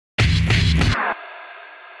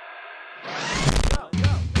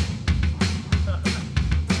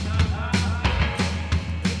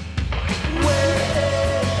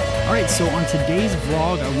So on today's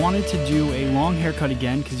vlog, I wanted to do a long haircut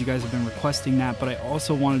again because you guys have been requesting that, but I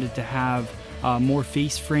also wanted it to have a more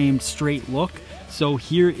face-framed straight look. So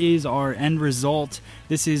here is our end result.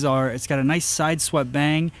 This is it's got a nice side swept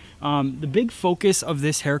bang. The big focus of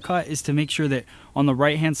this haircut is to make sure that on the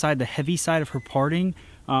right-hand side, the heavy side of her parting,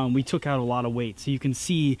 we took out a lot of weight. So you can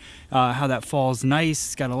see how that falls nice.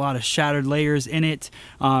 It's got a lot of shattered layers in it.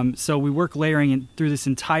 So we work layering it through this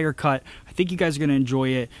entire cut. I think you guys are going to enjoy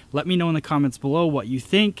it. Let me know in the comments below what you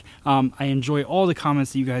think. I enjoy all the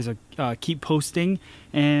comments that you guys keep posting.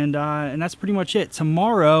 And that's pretty much it.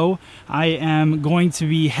 Tomorrow, I am going to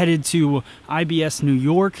be headed to IBS New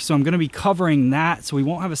York. So I'm going to be covering that. So we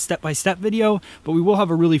won't have a step-by-step video, but we will have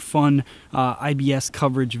a really fun IBS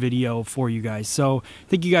coverage video for you guys. So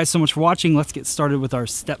thank you guys so much for watching. Let's get started with our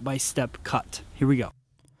step-by-step cut. Here we go.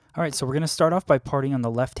 All right, so we're going to start off by parting on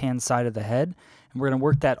the left-hand side of the head. And we're going to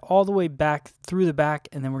work that all the way back through the back,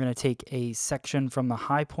 and then we're going to take a section from the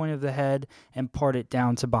high point of the head and part it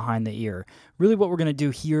down to behind the ear. Really what we're going to do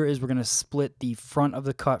here is we're going to split the front of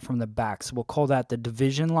the cut from the back. So we'll call that the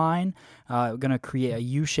division line. We're going to create a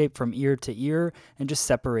U shape from ear to ear and just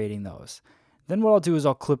separating those. Then what I'll do is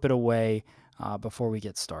I'll clip it away before we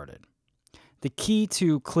get started. The key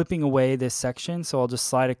to clipping away this section, so I'll just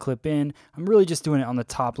slide a clip in. I'm really just doing it on the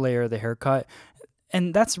top layer of the haircut.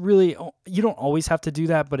 And that's really, you don't always have to do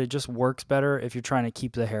that, but it just works better if you're trying to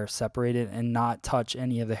keep the hair separated and not touch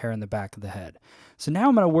any of the hair in the back of the head. So now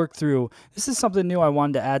I'm going to work through, this is something new I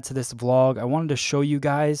wanted to add to this vlog. I wanted to show you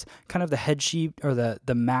guys kind of the head sheet or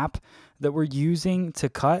the map that we're using to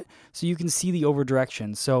cut so you can see the over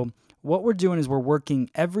direction. So what we're doing is we're working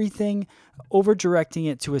everything, over directing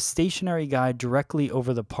it to a stationary guide directly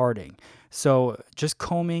over the parting. So just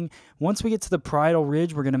combing. Once we get to the parietal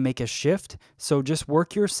ridge, we're going to make a shift. So just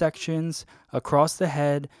work your sections across the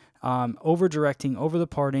head, over directing over the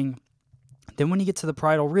parting. Then when you get to the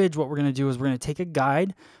parietal ridge, what we're going to do is we're going to take a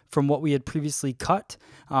guide from what we had previously cut.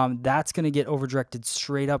 That's going to get over directed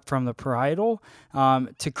straight up from the parietal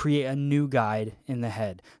to create a new guide in the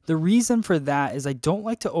head. The reason for that is I don't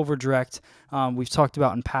like to over direct, we've talked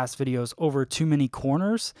about in past videos, over too many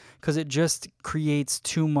corners because it just creates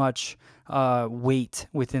too much weight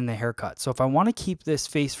within the haircut. So if I want to keep this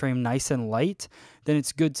face frame nice and light, then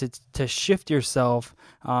it's good to shift yourself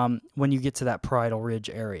when you get to that parietal ridge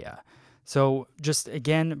area. So just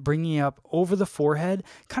again, bringing it up over the forehead,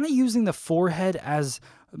 kind of using the forehead as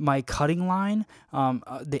my cutting line,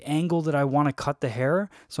 the angle that I want to cut the hair.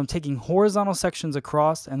 So I'm taking horizontal sections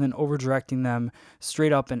across and then over directing them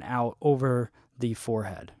straight up and out over the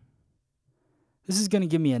forehead. This is going to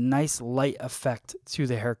give me a nice light effect to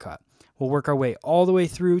the haircut. We'll work our way all the way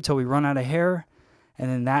through till we run out of hair. And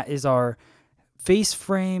then that is our face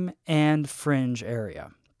frame and fringe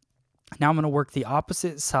area. Now I'm going to work the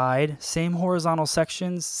opposite side, same horizontal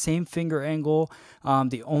sections, same finger angle.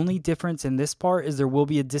 The only difference in this part is there will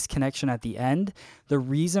be a disconnection at the end. The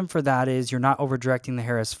reason for that is you're not over directing the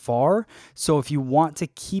hair as far. So if you want to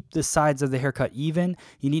keep the sides of the haircut even,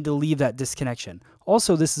 you need to leave that disconnection.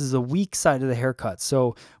 Also, this is a weak side of the haircut.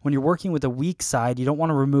 So when you're working with a weak side, you don't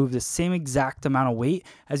want to remove the same exact amount of weight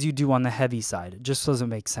as you do on the heavy side. It just doesn't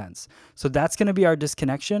make sense. So that's going to be our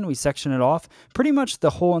disconnection. We section it off. Pretty much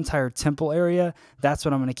the whole entire temple area, that's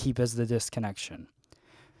what I'm going to keep as the disconnection.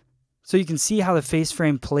 So you can see how the face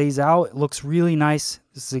frame plays out. It looks really nice.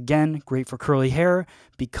 This is, again, great for curly hair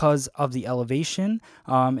because of the elevation.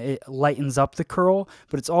 It lightens up the curl,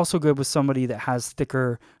 but it's also good with somebody that has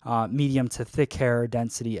thicker, medium to thick hair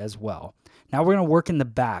density as well. Now we're going to work in the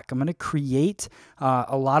back. I'm going to create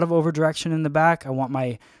a lot of over direction in the back. I want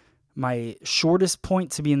my shortest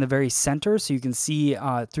point to be in the very center, so you can see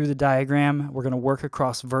through the diagram, we're going to work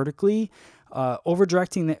across vertically, over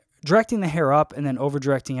directing the hair up and then over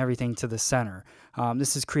directing everything to the center.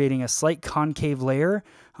 This is creating a slight concave layer.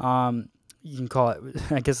 You can call it,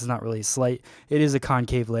 I guess it's not really slight, it is a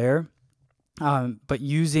concave layer. But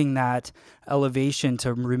using that elevation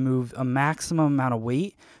to remove a maximum amount of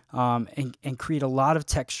weight and create a lot of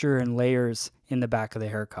texture and layers in the back of the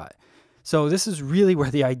haircut. So this is really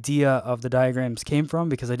where the idea of the diagrams came from,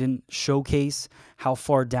 because I didn't showcase how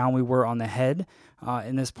far down we were on the head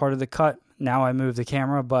in this part of the cut. Now I move the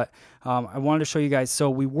camera, but I wanted to show you guys. So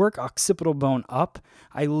we work occipital bone up.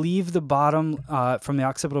 I leave the bottom from the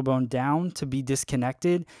occipital bone down to be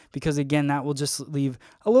disconnected because, again, that will just leave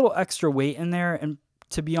a little extra weight in there. And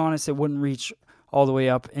to be honest, it wouldn't reach all the way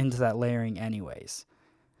up into that layering anyways.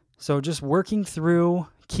 So just working through,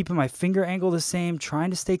 keeping my finger angle the same, trying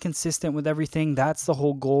to stay consistent with everything. That's the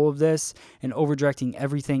whole goal of this, and over directing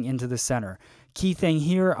everything into the center. Key thing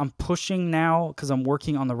here, I'm pushing now because I'm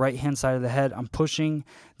working on the right hand side of the head. I'm pushing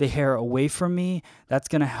the hair away from me. That's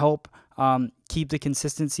going to help keep the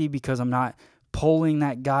consistency because I'm not pulling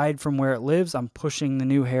that guide from where it lives. I'm pushing the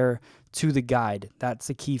new hair to the guide. That's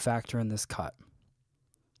a key factor in this cut.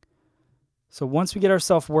 So once we get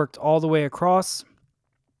ourselves worked all the way across,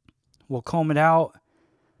 we'll comb it out.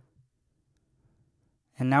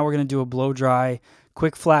 And now we're going to do a blow dry,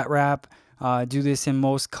 quick flat wrap. Do this in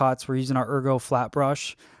most cuts. We're using our Ergo flat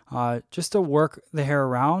brush just to work the hair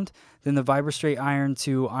around. Then the VibraStraight iron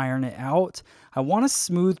to iron it out. I want to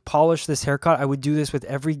smooth polish this haircut. I would do this with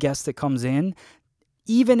every guest that comes in,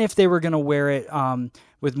 even if they were going to wear it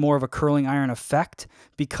with more of a curling iron effect,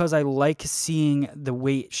 because I like seeing the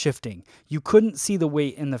weight shifting. You couldn't see the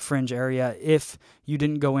weight in the fringe area if you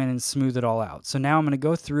didn't go in and smooth it all out. So now I'm going to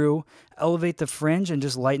go through, elevate the fringe and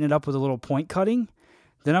just lighten it up with a little point cutting.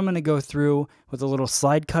 Then I'm going to go through with a little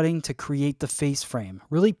slide cutting to create the face frame.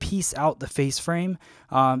 Really piece out the face frame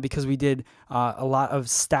because we did a lot of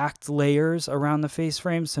stacked layers around the face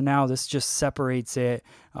frame. So now this just separates it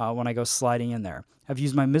when I go sliding in there. I've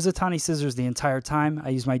used my Mizutani scissors the entire time. I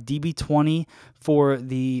use my DB20 for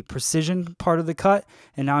the precision part of the cut.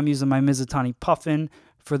 And now I'm using my Mizutani Puffin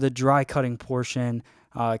for the dry cutting portion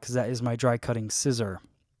because that is my dry cutting scissor.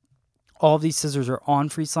 All of these scissors are on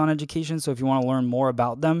Free Salon Education, so if you want to learn more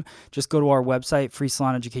about them, just go to our website,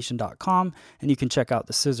 freesaloneducation.com, and you can check out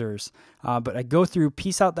the scissors. But I go through,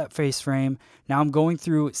 piece out that face frame. Now I'm going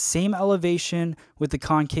through same elevation with the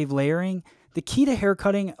concave layering. The key to hair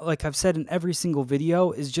cutting, like I've said in every single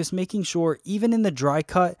video, is just making sure, even in the dry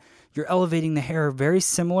cut, you're elevating the hair very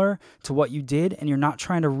similar to what you did, and you're not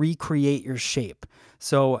trying to recreate your shape.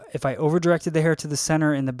 So if I over-directed the hair to the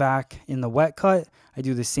center in the back in the wet cut, I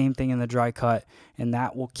do the same thing in the dry cut, and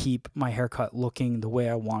that will keep my haircut looking the way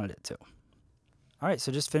I wanted it to. All right,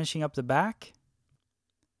 so just finishing up the back.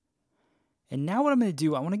 And now what I'm going to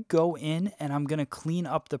do, I want to go in and I'm going to clean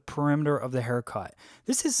up the perimeter of the haircut.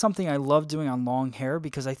 This is something I love doing on long hair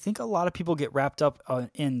because I think a lot of people get wrapped up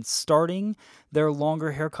in starting their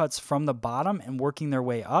longer haircuts from the bottom and working their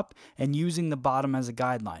way up and using the bottom as a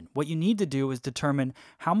guideline. What you need to do is determine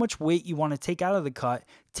how much weight you want to take out of the cut,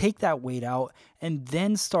 take that weight out, and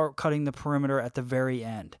then start cutting the perimeter at the very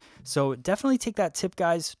end. So definitely take that tip,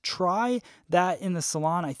 guys. Try that in the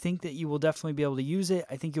salon. I think that you will definitely be able to use it.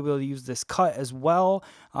 I think you'll be able to use this cut as well.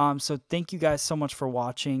 So thank you guys so much for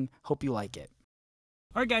watching. Hope you like it.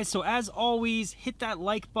 Alright guys, so as always, hit that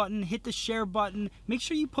like button, hit the share button. Make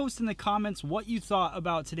sure you post in the comments what you thought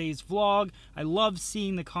about today's vlog. I love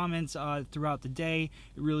seeing the comments throughout the day.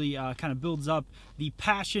 It really kind of builds up the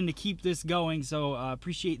passion to keep this going, so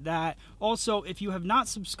appreciate that. Also, if you have not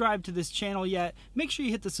subscribed to this channel yet, make sure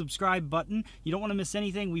you hit the subscribe button. You don't want to miss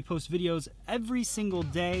anything. We post videos every single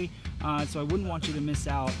day, so I wouldn't want you to miss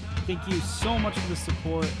out. Thank you so much for the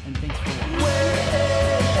support, and thanks for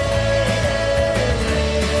watching.